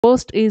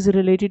First is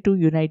related to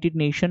United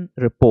Nations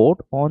report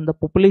on the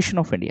population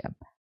of India.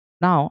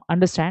 Now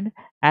understand,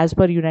 as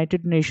per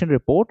United Nations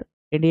report,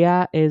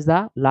 India is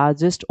the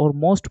largest or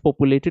most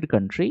populated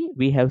country.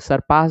 We have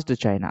surpassed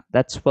China.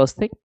 That's first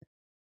thing.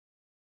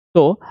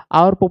 So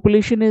our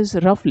population is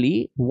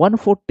roughly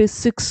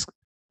 146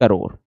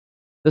 crore.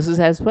 This is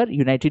as per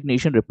United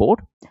Nations report,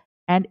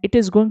 and it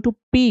is going to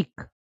peak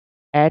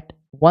at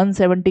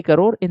 170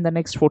 crore in the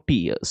next 40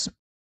 years.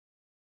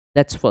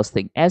 That's first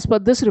thing. As per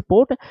this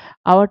report,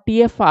 our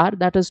TFR,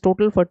 that is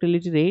total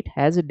fertility rate,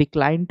 has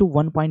declined to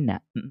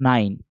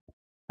 1.9.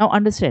 Now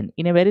understand,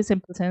 in a very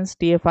simple sense,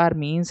 TFR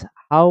means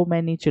how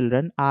many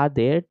children are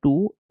there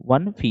to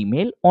one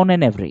female on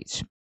an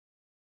average.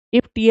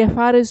 If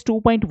TFR is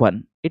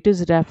 2.1, it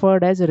is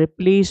referred as a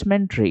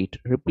replacement rate.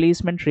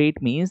 Replacement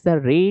rate means the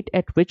rate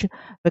at which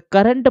the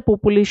current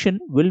population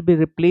will be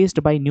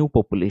replaced by new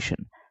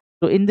population.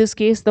 So in this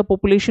case, the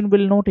population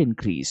will not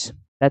increase.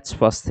 That's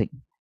first thing.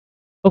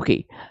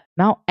 Okay,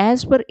 now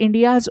as per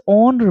India's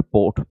own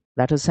report,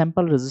 that is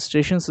sample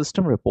registration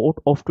system report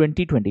of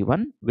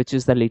 2021, which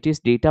is the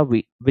latest data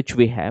which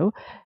we have,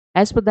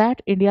 as per that,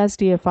 India's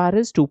TFR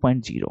is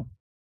 2.0.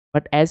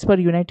 But as per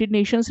United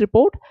Nations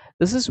report,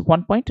 this is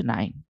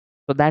 1.9.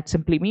 So that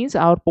simply means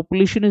our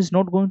population is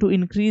not going to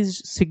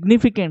increase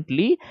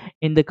significantly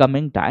in the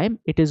coming time.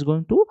 It is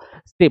going to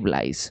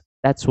stabilize.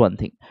 That's one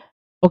thing.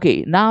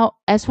 Okay, now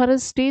as far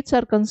as states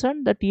are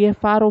concerned, the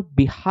TFR of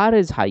Bihar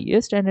is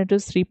highest and it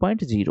is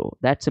 3.0.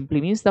 That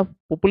simply means the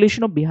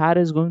population of Bihar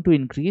is going to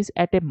increase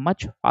at a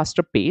much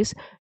faster pace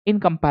in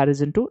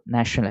comparison to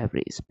national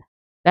average.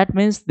 That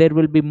means there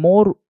will be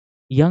more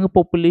young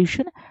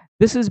population.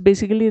 This is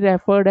basically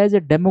referred as a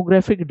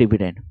demographic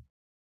dividend.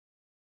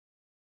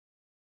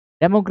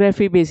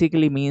 Demography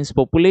basically means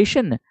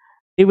population,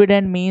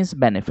 dividend means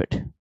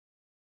benefit.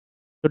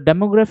 So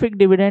demographic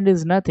dividend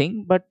is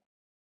nothing but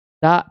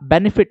the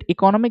benefit,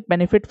 economic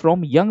benefit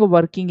from young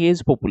working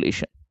age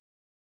population.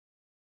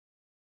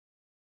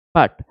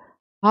 But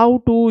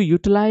how to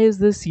utilize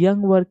this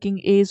young working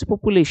age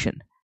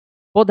population?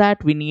 For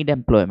that we need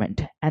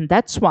employment, and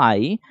that's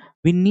why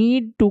we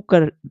need to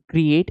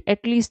create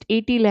at least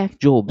 80 lakh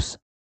jobs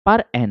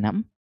per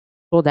annum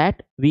so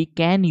that we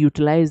can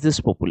utilize this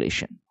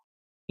population.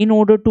 In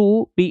order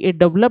to be a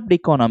developed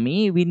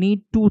economy, we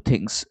need two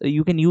things.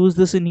 You can use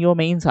this in your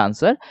mains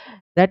answer,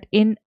 that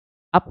in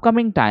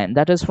upcoming time,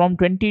 that is from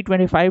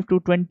 2025 to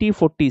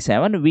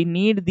 2047, we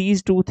need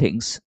these two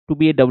things to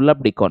be a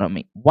developed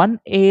economy. One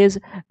is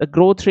the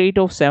growth rate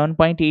of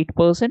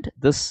 7.8%.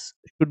 This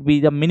should be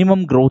the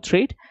minimum growth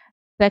rate.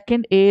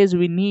 Second is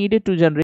we need to generate